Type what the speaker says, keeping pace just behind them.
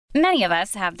Many of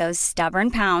us have those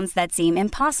stubborn pounds that seem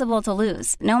impossible to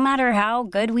lose, no matter how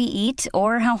good we eat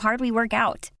or how hard we work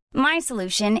out. My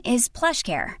solution is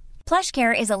PlushCare.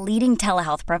 PlushCare is a leading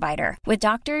telehealth provider with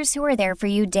doctors who are there for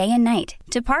you day and night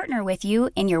to partner with you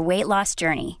in your weight loss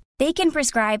journey. They can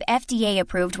prescribe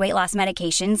FDA-approved weight loss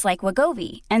medications like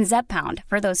Wegovy and Zepbound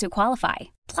for those who qualify.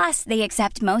 Plus, they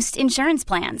accept most insurance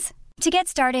plans. To get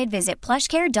started, visit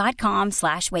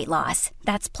plushcare.com/weightloss.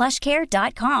 That's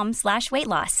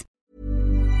plushcare.com/weightloss.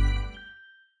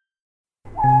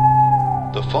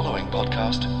 The following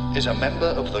podcast is a member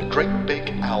of the Great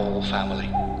Big Owl family.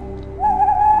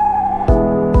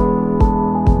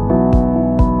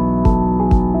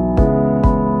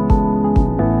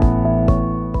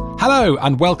 Hello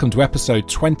and welcome to episode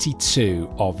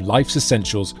 22 of Life's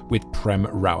Essentials with Prem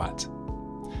Rawat.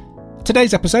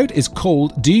 Today's episode is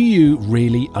called Do You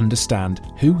Really Understand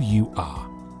Who You Are?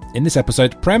 In this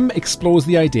episode, Prem explores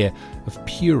the idea of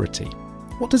purity.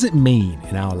 What does it mean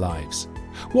in our lives?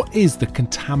 What is the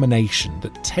contamination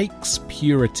that takes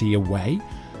purity away?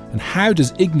 And how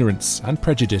does ignorance and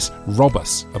prejudice rob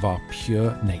us of our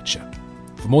pure nature?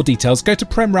 For more details, go to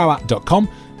premrawat.com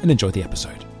and enjoy the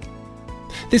episode.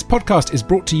 This podcast is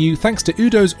brought to you thanks to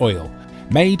Udo's Oil,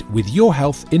 made with your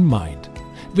health in mind.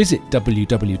 Visit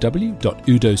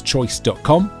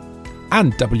www.udoschoice.com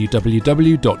and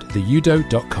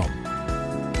www.theudo.com.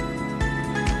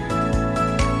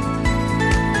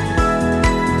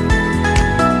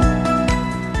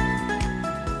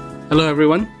 Hello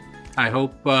everyone. I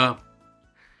hope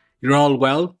you're all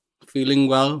well, feeling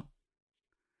well,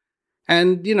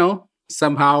 and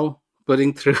somehow putting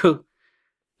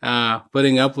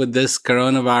up with this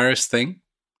coronavirus thing.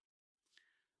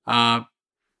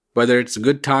 Whether it's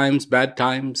good times, bad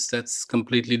times, that's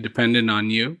completely dependent on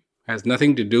you. It has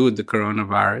nothing to do with the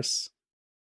coronavirus.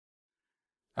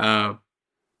 For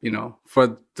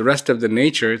the rest of the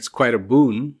nature, it's quite a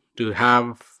boon to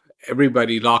have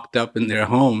everybody locked up in their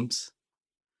homes.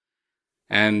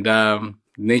 And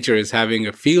nature is having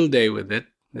a field day with it.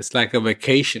 It's like a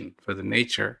vacation for the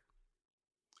nature.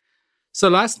 So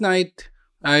last night,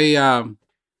 I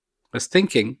was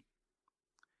thinking,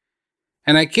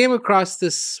 and I came across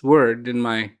this word in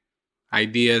my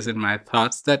ideas and my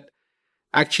thoughts that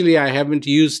actually I haven't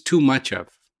used too much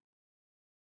of.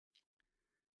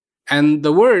 And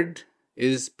the word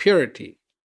is purity.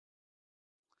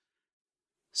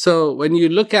 So when you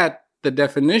look at the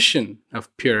definition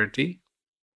of purity,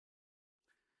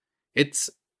 it's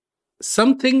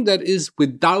something that is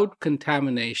without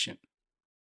contamination.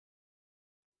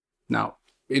 Now,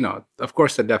 of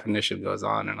course the definition goes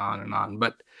on and on and on,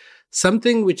 but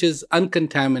something which is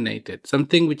uncontaminated,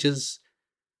 something which is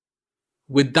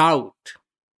without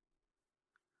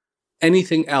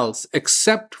anything else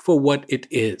except for what it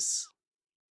is.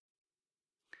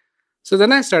 So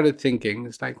then I started thinking,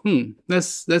 it's like,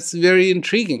 that's very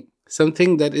intriguing.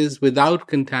 Something that is without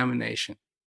contamination.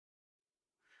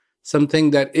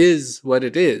 Something that is what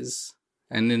it is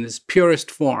and in its purest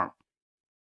form.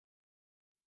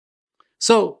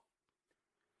 So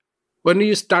when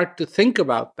you start to think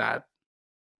about that,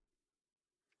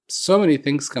 so many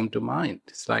things come to mind.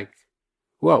 It's like,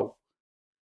 whoa,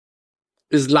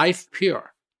 is life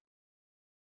pure?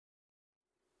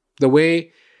 The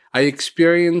way I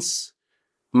experience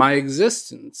my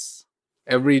existence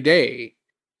every day,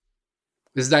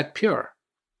 is that pure?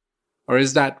 Or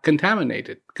is that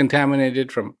contaminated?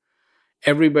 Contaminated from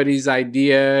everybody's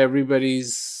idea,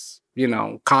 everybody's,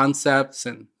 concepts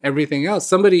and everything else.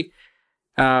 Somebody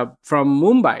from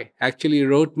Mumbai actually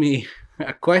wrote me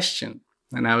a question,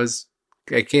 and I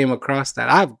came across that.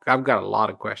 I've got a lot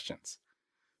of questions,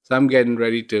 so I'm getting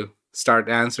ready to start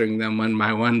answering them one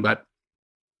by one. But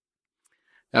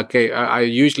okay, I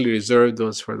usually reserve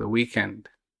those for the weekend.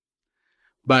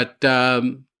 But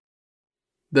the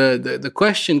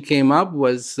question came up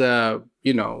was, why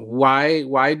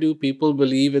do people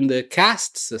believe in the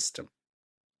caste system?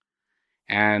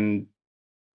 And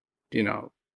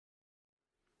to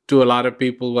a lot of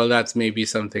people, well, that's maybe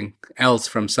something else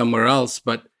from somewhere else.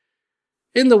 But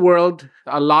in the world,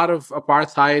 a lot of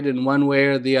apartheid in one way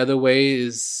or the other way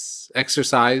is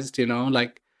exercised,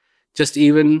 like just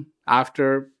even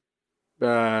after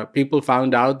people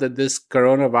found out that this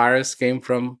coronavirus came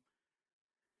from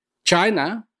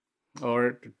China,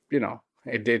 or,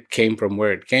 it came from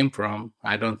where it came from.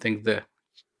 I don't think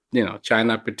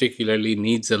China particularly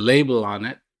needs a label on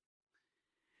it.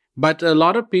 But a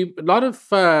lot of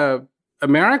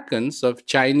Americans of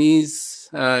Chinese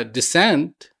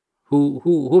descent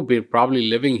who've been probably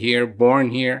living here,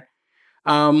 born here,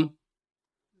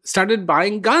 started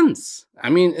buying guns. I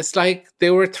mean, it's like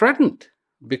they were threatened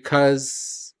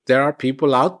because there are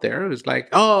people out there who's like,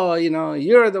 oh,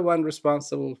 you're the one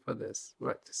responsible for this.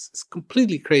 But this is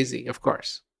completely crazy, of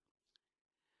course.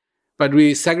 But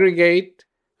we segregate,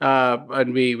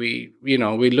 and we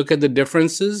look at the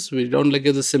differences. We don't look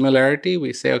at the similarity.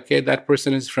 We say, okay, that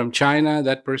person is from China,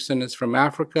 that person is from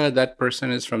Africa, that person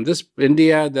is from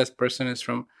India, that person is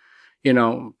from,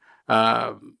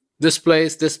 this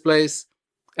place,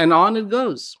 and on it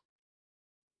goes.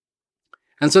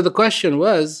 And so the question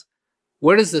was,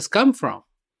 where does this come from?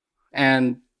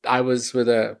 And I was with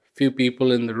a few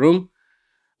people in the room,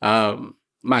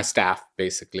 my staff,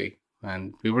 basically,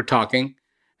 and we were talking.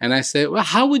 And I said, well,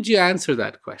 how would you answer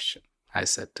that question? I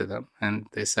said to them. And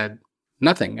they said,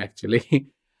 nothing,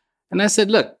 actually. And I said,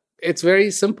 look, it's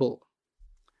very simple.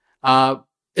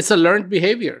 It's a learned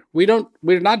behavior.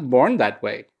 We're not born that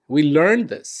way. We learn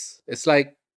this. It's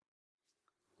like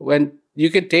when you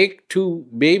could take two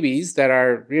babies that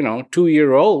are,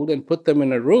 2-year-old and put them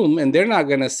in a room, and they're not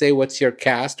going to say what's your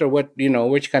caste or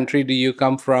which country do you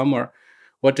come from, or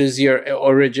what is your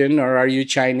origin, or are you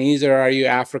Chinese, or are you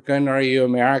African, or are you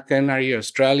American, are you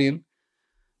Australian?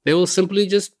 They will simply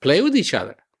just play with each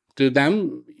other. To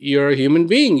them, you're a human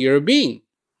being, you're a being,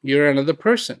 you're another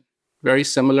person, very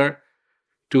similar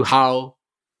to how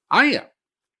I am.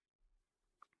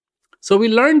 So we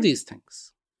learn these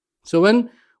things. So when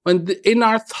in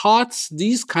our thoughts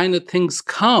these kind of things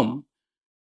come,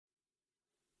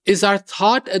 is our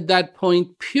thought at that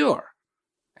point pure?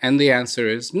 And the answer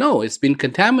is no, it's been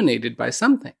contaminated by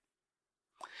something.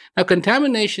 Now,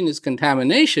 contamination is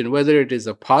contamination, whether it is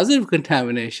a positive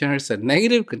contamination or it's a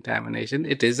negative contamination,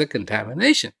 it is a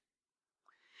contamination.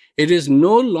 It is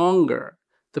no longer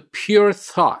the pure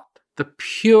thought, the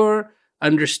pure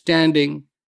understanding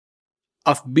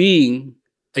of being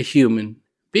a human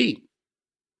being.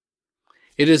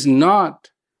 It is not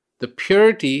the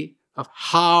purity of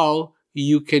how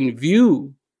you can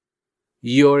view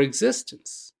your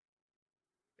existence.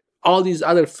 All these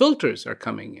other filters are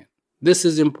coming in. This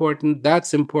is important,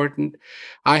 that's important.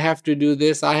 I have to do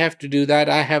this, I have to do that.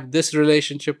 I have this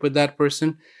relationship with that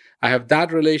person. I have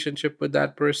that relationship with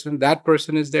that person. That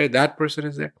person is there, that person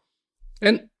is there.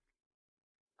 And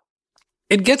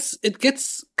it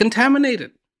gets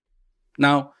contaminated.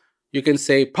 Now, you can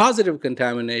say positive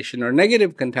contamination or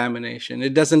negative contamination.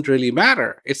 It doesn't really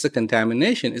matter. It's a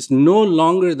contamination. It's no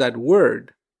longer that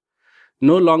word,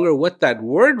 no longer what that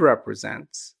word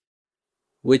represents,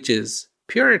 which is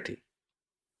purity.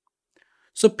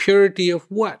 So purity of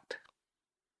what?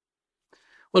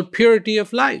 Well, purity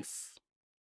of life,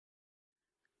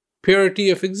 purity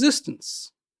of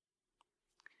existence,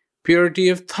 purity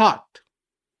of thought,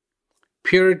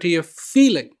 purity of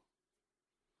feeling,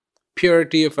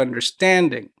 purity of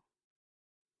understanding,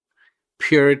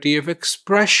 purity of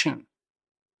expression,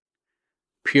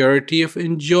 purity of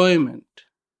enjoyment,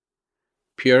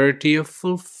 purity of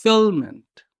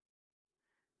fulfillment,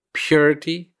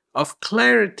 purity of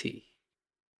clarity,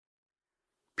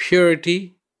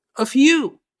 purity of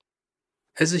you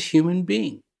as a human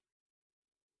being.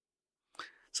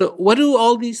 So what do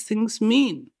all these things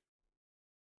mean?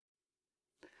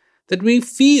 That we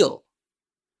feel.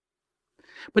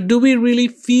 But do we really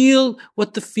feel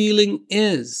what the feeling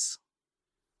is?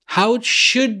 How it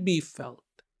should be felt?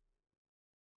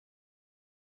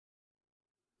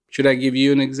 Should I give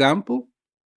you an example?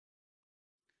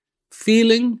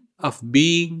 Feeling of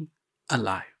being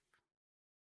alive.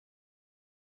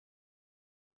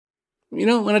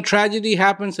 When a tragedy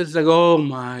happens, it's like, oh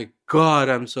my God,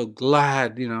 I'm so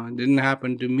glad, it didn't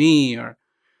happen to me. Or,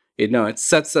 it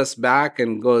sets us back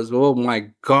and goes, oh my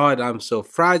God, I'm so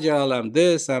fragile, I'm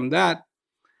this, I'm that.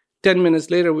 10 minutes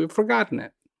later, we've forgotten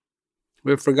it.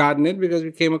 We've forgotten it because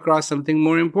we came across something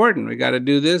more important. We got to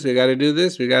do this, we got to do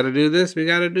this, we got to do this, we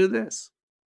got to do this.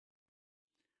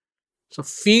 So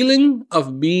feeling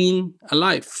of being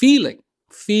alive, feeling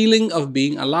of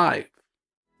being alive.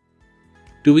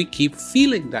 Do we keep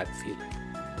feeling that feeling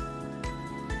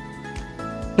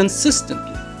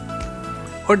consistently?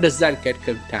 Or does that get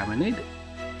contaminated?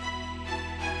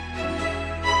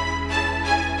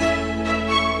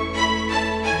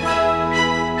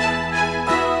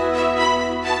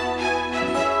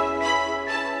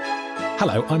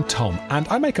 Hello, I'm Tom, and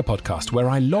I make a podcast where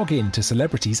I log into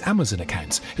celebrities' Amazon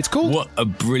accounts. It's called... What a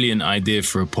brilliant idea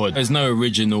for a pod. There's no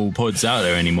original pods out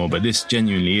there anymore, but this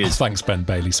genuinely is. Oh, thanks, Ben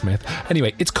Bailey-Smith.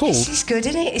 Anyway, it's called... This is good,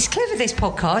 isn't it? It's clever, this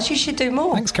podcast. You should do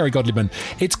more. Thanks, Kerry Godliman.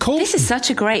 It's called... This is such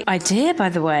a great idea, by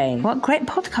the way. What great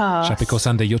podcast. Shapik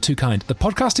Orsande, you're too kind. The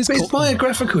podcast is called... It's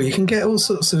biographical. You can get all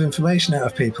sorts of information out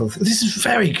of people. This is a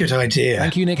very good idea.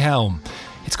 Thank you, Nick Helm.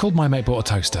 It's called My Mate Bought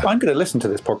a Toaster. I'm going to listen to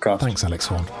this podcast. Thanks, Alex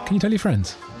Horn. Can you tell your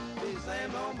friends?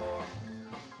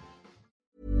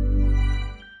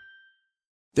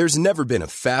 There's never been a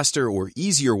faster or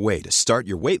easier way to start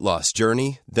your weight loss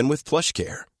journey than with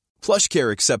PlushCare. PlushCare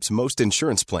accepts most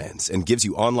insurance plans and gives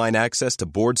you online access to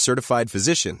board-certified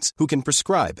physicians who can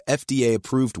prescribe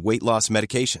FDA-approved weight loss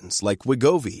medications like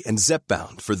Wegovy and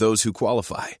Zepbound for those who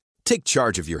qualify. Take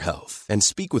charge of your health and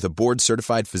speak with a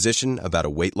board-certified physician about a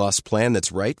weight loss plan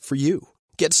that's right for you.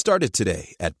 Get started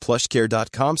today at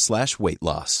plushcare.com/weight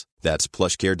loss. That's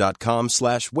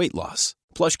plushcare.com/weight loss.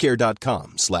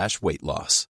 plushcare.com/weight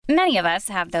loss. Many of us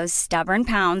have those stubborn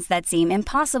pounds that seem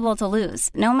impossible to lose,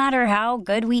 no matter how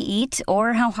good we eat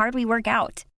or how hard we work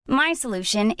out. My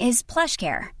solution is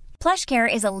PlushCare.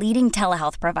 PlushCare is a leading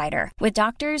telehealth provider with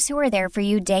doctors who are there for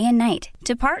you day and night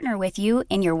to partner with you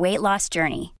in your weight loss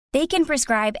journey. They can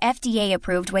prescribe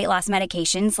FDA-approved weight loss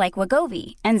medications like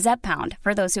Wegovy and Zepbound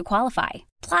for those who qualify.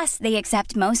 Plus, they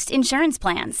accept most insurance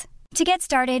plans. To get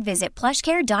started, visit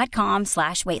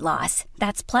plushcare.com/weight loss.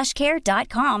 That's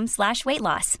plushcare.com/weight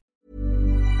loss.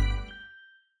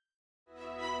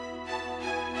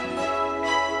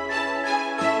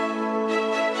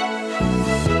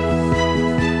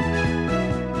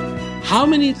 How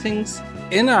many things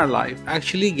in our life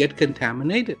actually get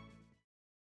contaminated?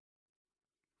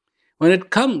 When it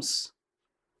comes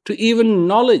to even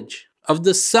knowledge of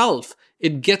the self,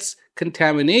 it gets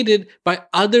contaminated by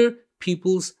other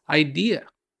people's idea.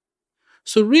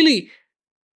 So really,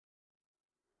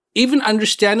 even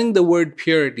understanding the word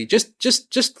purity,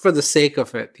 just for the sake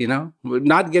of it,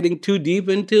 not getting too deep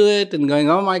into it and going,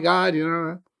 oh my God,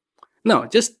 no,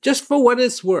 just for what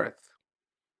it's worth.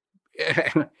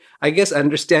 I guess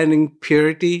understanding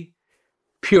purity,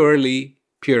 purity,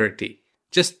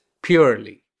 just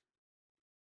purely.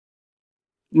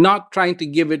 Not trying to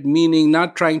give it meaning,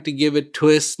 not trying to give it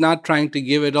twists, not trying to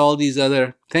give it all these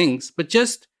other things, but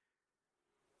just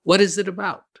what is it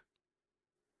about?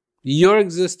 Your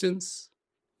existence,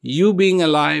 you being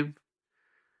alive,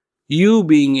 you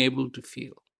being able to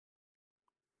feel.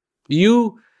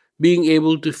 You being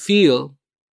able to feel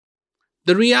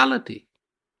the reality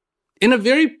in a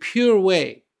very pure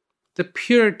way, the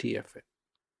purity of it.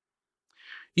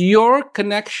 Your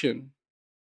connection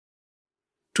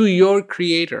to your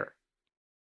Creator.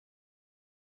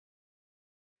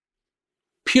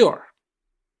 Pure.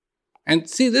 And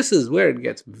see, this is where it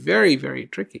gets very, very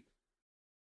tricky.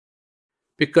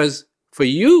 Because for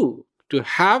you to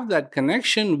have that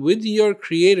connection with your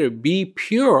Creator be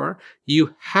pure,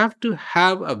 you have to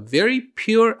have a very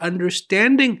pure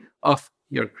understanding of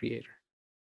your Creator.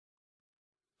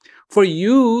 For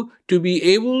you to be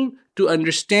able to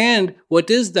understand what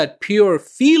is that pure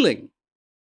feeling,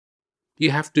 you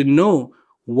have to know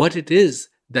what it is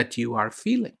that you are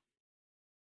feeling.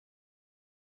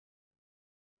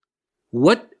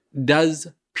 What does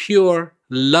pure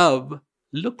love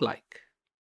look like?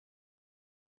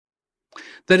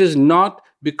 That is not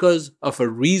because of a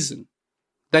reason.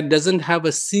 That doesn't have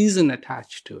a season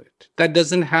attached to it. That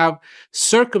doesn't have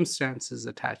circumstances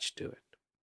attached to it.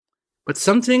 But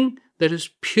something that is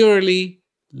purely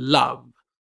love.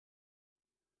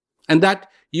 And that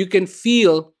you can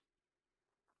feel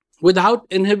without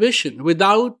inhibition,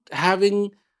 without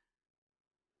having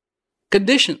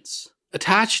conditions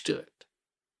attached to it,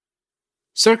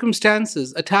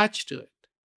 circumstances attached to it.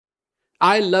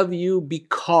 I love you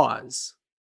because,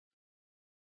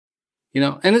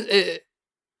 and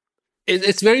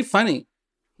it's very funny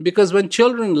because when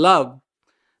children love,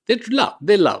 they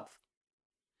love.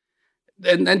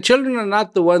 And children are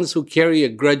not the ones who carry a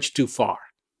grudge too far.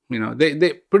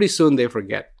 They pretty soon they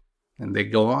forget and they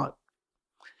go on.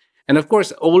 And of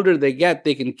course, older they get,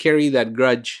 they can carry that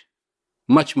grudge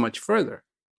much, much further.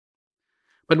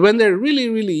 But when they're really,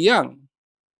 really young,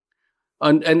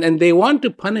 and they want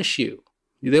to punish you,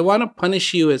 they want to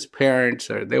punish you as parents,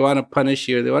 or they want to punish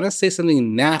you, or they want to say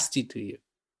something nasty to you.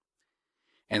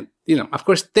 And, of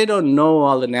course, they don't know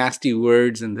all the nasty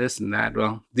words and this and that.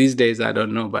 Well, these days I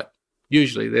don't know, but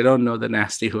usually they don't know the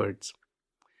nasty words.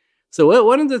 So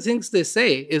one of the things they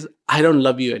say is, I don't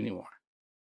love you anymore.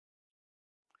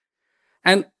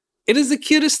 And it is the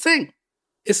cutest thing.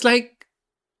 It's like,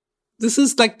 this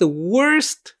is like the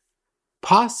worst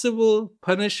possible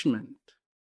punishment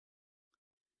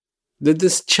that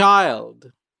this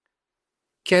child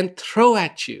can throw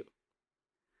at you,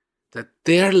 that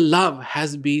their love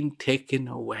has been taken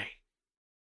away.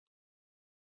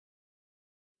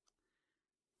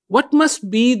 What must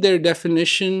be their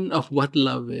definition of what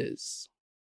love is?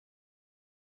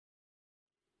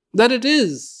 That it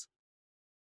is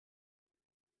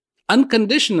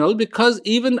unconditional, because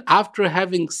even after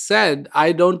having said,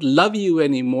 I don't love you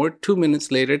anymore, 2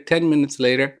 minutes later, 10 minutes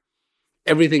later,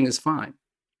 everything is fine.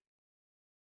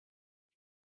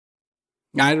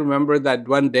 I remember that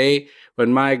one day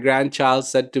when my grandchild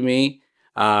said to me,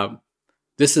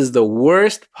 this is the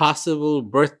worst possible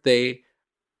birthday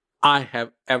I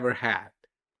have ever had.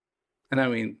 And I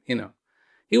mean,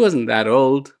 he wasn't that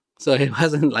old, so it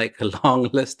wasn't like a long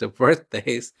list of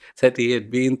birthdays that he had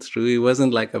been through. He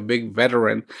wasn't like a big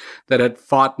veteran that had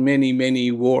fought many,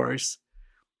 many wars.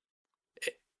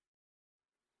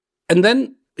 And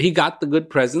then he got the good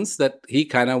presents that he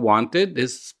kind of wanted.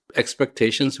 His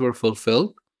expectations were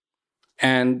fulfilled,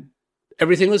 and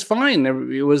everything was fine.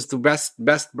 It was the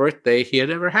best birthday he had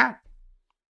ever had.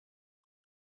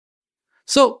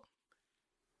 So,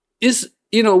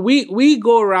 we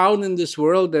go around in this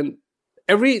world, and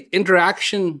every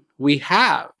interaction we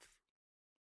have,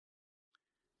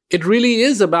 it really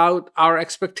is about our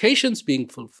expectations being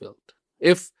fulfilled.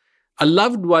 If a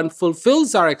loved one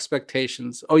fulfills our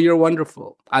expectations, oh, you're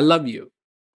wonderful, I love you.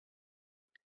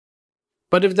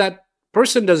 But if that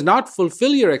person does not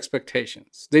fulfill your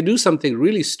expectations, they do something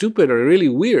really stupid or really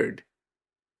weird,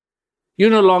 you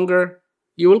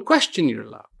will question your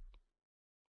love.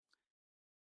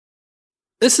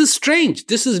 This is strange.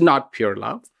 This is not pure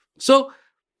love. So,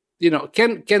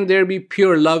 can there be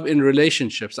pure love in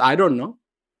relationships? I don't know.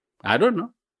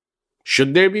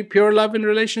 Should there be pure love in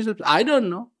relationships? I don't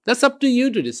know. That's up to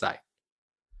you to decide.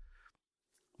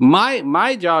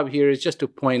 My job here is just to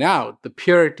point out the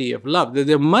purity of love, that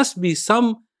there must be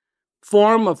some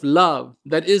form of love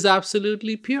that is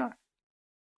absolutely pure.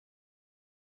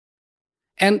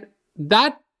 And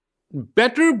that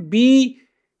better be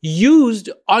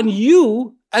used on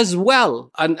you as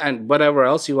well. And whatever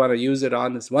else you want to use it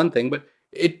on is one thing, but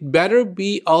it better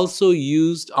be also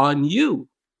used on you.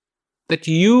 That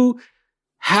you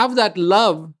have that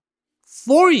love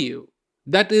for you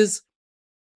that is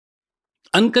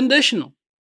unconditional.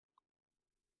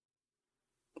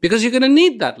 Because you're going to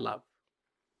need that love.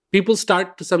 People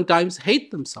start to sometimes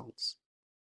hate themselves.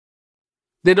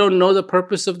 They don't know the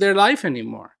purpose of their life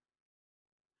anymore.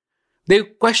 They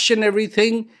question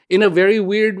everything in a very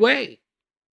weird way.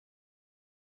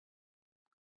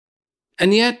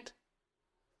 And yet,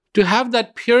 to have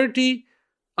that purity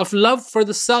of love for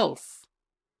the self,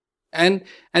 and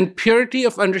purity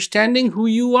of understanding who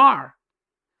you are,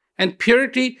 and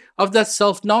purity of that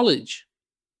self-knowledge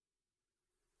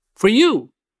for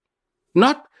you,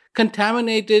 not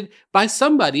contaminated by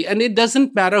somebody, and it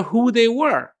doesn't matter who they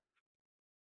were,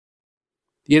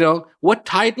 what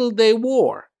title they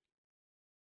wore.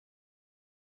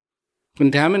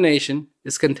 Contamination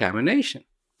is contamination.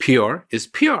 Pure is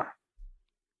pure.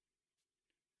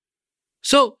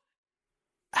 So,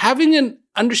 having an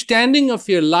understanding of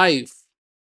your life,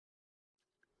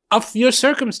 of your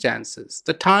circumstances,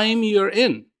 the time you're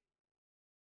in,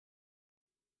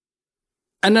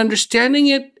 and understanding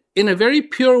it in a very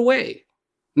pure way,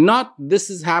 not this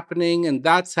is happening and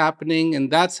that's happening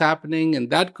and that's happening and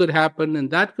that could happen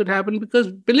and that could happen, because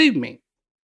believe me,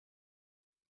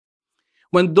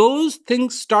 when those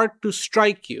things start to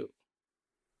strike you,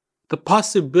 the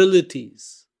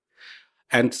possibilities,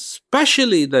 and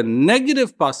especially the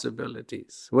negative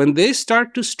possibilities, when they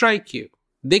start to strike you,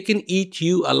 they can eat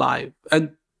you alive.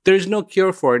 And there's no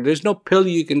cure for it. There's no pill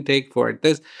you can take for it.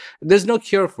 There's no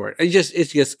cure for it.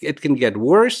 It can get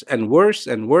worse and worse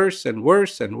and worse and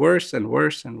worse and worse and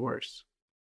worse and worse.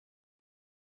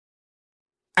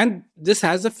 And this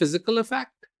has a physical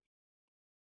effect.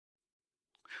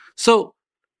 So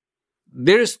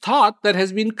there's thought that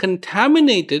has been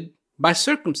contaminated by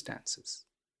circumstances.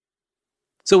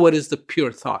 So what is the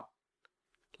pure thought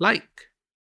like?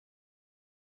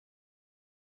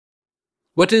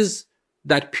 What is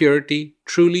that purity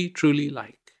truly, truly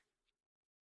like?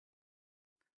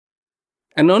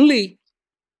 And only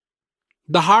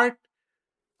the heart,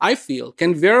 I feel,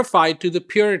 can verify to the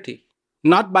purity,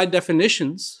 not by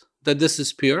definitions that this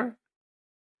is pure,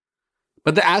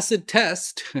 but the acid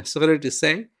test, so to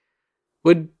say,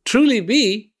 would truly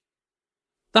be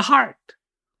the heart.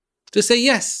 To say,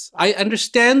 yes, I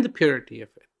understand the purity of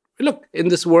it. Look, in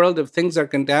this world, if things are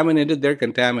contaminated, they're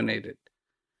contaminated.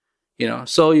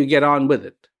 So you get on with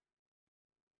it.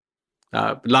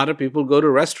 A lot of people go to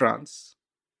restaurants.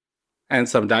 And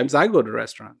sometimes I go to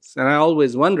restaurants. And I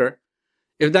always wonder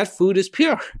if that food is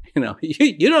pure.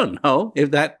 You don't know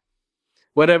if that,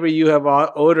 whatever you have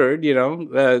ordered,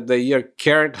 your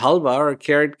carrot halwa or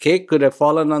carrot cake could have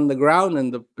fallen on the ground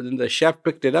and the chef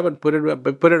picked it up and put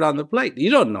it on the plate.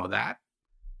 You don't know that.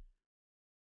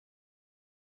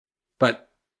 But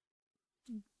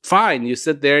fine, you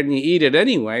sit there and you eat it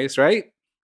anyways, right?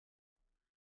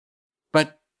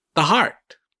 But the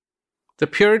heart, the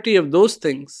purity of those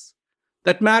things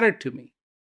that matter to me,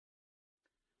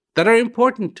 that are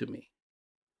important to me,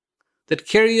 that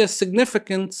carry a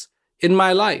significance in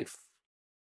my life.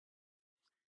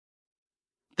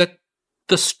 That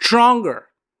the stronger,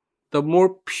 the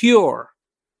more pure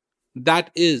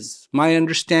that is, my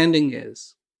understanding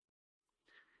is,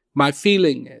 my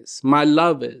feeling is, my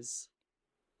love is,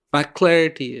 my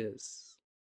clarity is.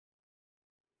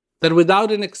 That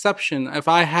without an exception, if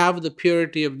I have the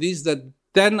purity of these, that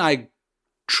then I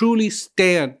truly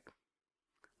stand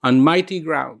on mighty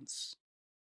grounds.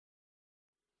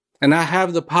 And I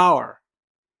have the power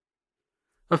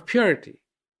of purity.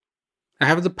 I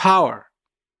have the power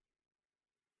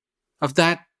of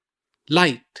that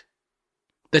light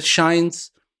that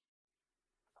shines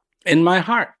in my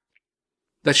heart,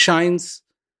 that shines,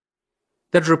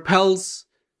 that repels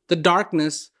the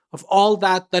darkness of all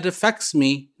that affects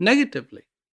me negatively.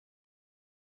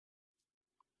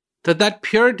 That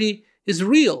purity is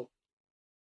real.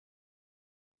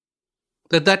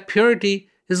 That purity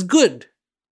is good.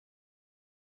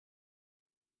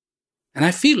 And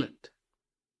I feel it.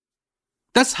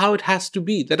 That's how it has to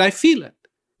be, that I feel it.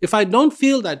 If I don't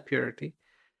feel that purity,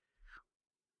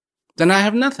 then I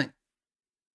have nothing.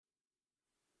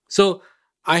 So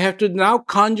I have to now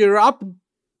conjure up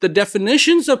the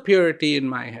definitions of purity in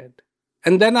my head.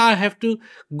 And then I have to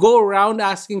go around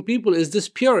asking people, is this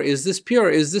pure? Is this pure?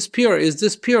 Is this pure? Is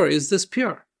this pure? Is this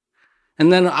pure?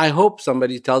 And then I hope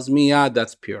somebody tells me, yeah,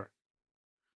 that's pure.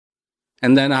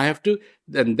 And then I have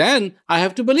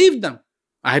to believe them.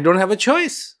 I don't have a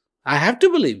choice. I have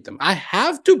to believe them. I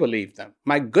have to believe them.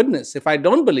 My goodness, if I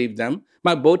don't believe them,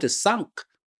 my boat is sunk.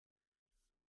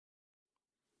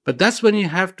 But that's when you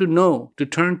have to know to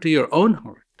turn to your own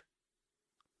heart.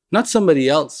 Not somebody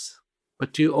else,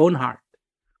 but to your own heart.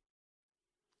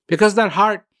 Because that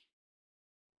heart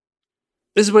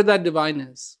is where that divine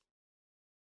is.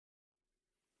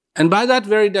 And by that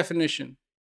very definition,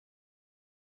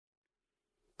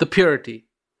 the purity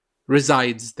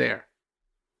resides there.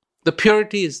 The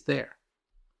purity is there.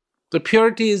 The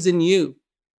purity is in you.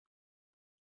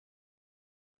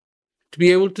 To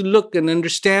be able to look and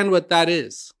understand what that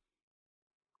is.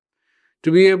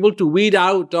 To be able to weed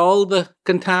out all the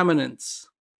contaminants.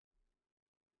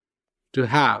 To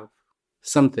have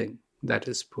something that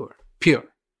is pure.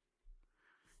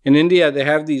 In India, they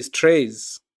have these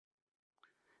trays.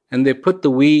 And they put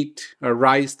the wheat or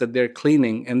rice that they're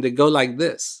cleaning, and they go like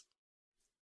this.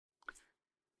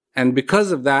 And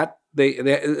because of that,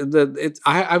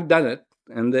 I've done it,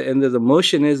 and the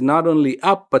motion is not only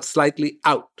up but slightly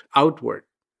outward.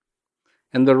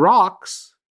 And the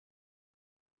rocks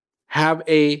have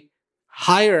a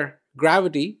higher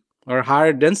gravity or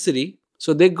higher density,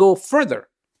 so they go further.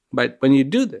 But when you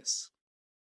do this,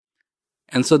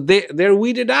 and so they're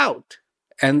weeded out,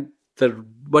 and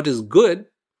what is good,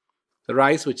 the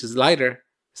rice which is lighter,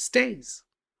 stays.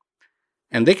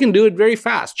 And they can do it very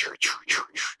fast.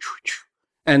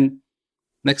 And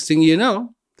next thing you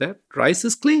know, that rice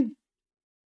is clean.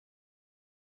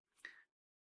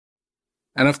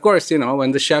 And of course,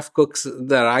 when the chef cooks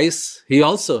the rice, he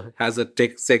also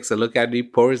takes a look at it. He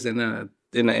pours in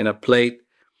a plate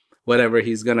whatever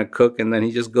he's going to cook, and then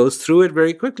he just goes through it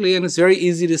very quickly. And it's very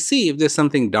easy to see if there's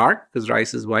something dark, because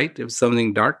rice is white. If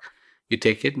something dark, you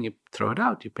take it and you throw it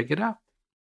out. You pick it up.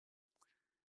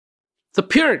 The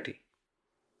purity.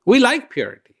 We like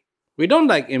purity. We don't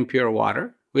like impure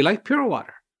water. We like pure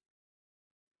water.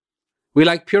 We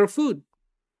like pure food.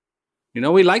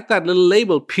 We like that little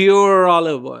label, pure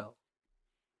olive oil.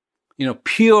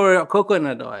 Pure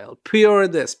coconut oil, pure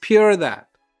this, pure that.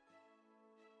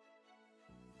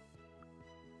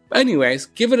 But anyways,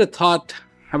 give it a thought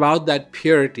about that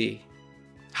purity,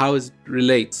 how it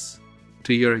relates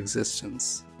to your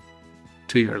existence,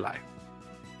 to your life.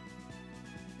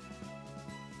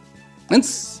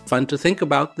 It's fun to think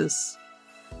about this.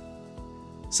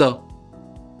 So,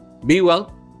 be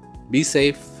well, be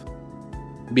safe,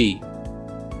 be.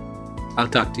 I'll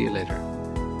talk to you later.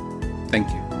 Thank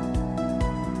you.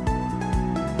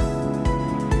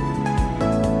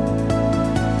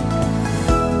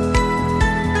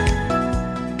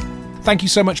 Thank you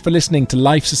so much for listening to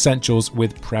Life's Essentials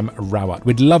with Prem Rawat.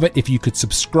 We'd love it if you could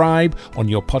subscribe on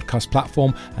your podcast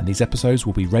platform, and these episodes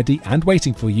will be ready and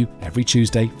waiting for you every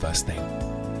Tuesday, first thing.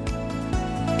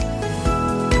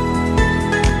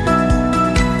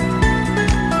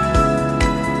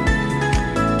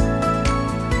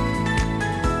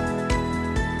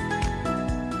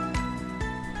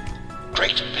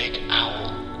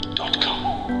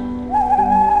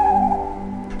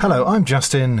 Hello, I'm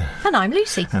Justin. And I'm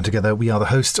Lucy. And together we are the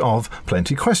hosts of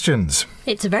Plenty Questions.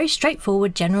 It's a very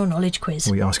straightforward general knowledge quiz.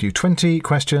 We ask you 20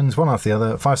 questions, one after the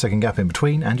other, 5-second gap in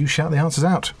between, and you shout the answers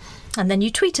out. And then you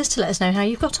tweet us to let us know how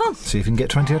you've got on. See if you can get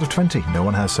 20 out of 20. No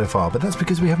one has so far, but that's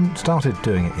because we haven't started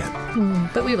doing it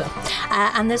yet. But we will.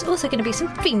 And there's also going to be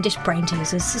some fiendish brain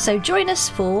teasers, so join us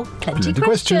for Plenty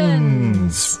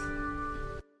Questions.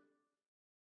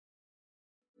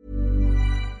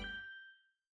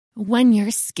 When your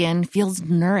skin feels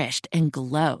nourished and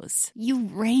glows, you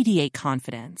radiate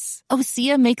confidence.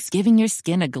 Osea makes giving your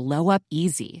skin a glow-up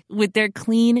easy with their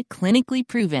clean, clinically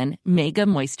proven Mega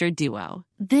Moisture Duo.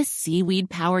 This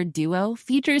seaweed-powered duo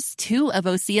features 2 of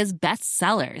Osea's best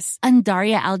sellers,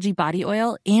 Undaria Algae Body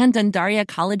Oil and Undaria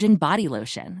Collagen Body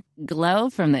Lotion. Glow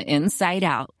from the inside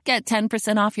out. Get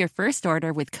 10% off your first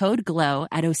order with code GLOW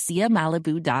at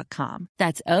OseaMalibu.com.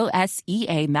 That's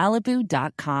OSEA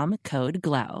Malibu.com, code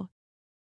GLOW.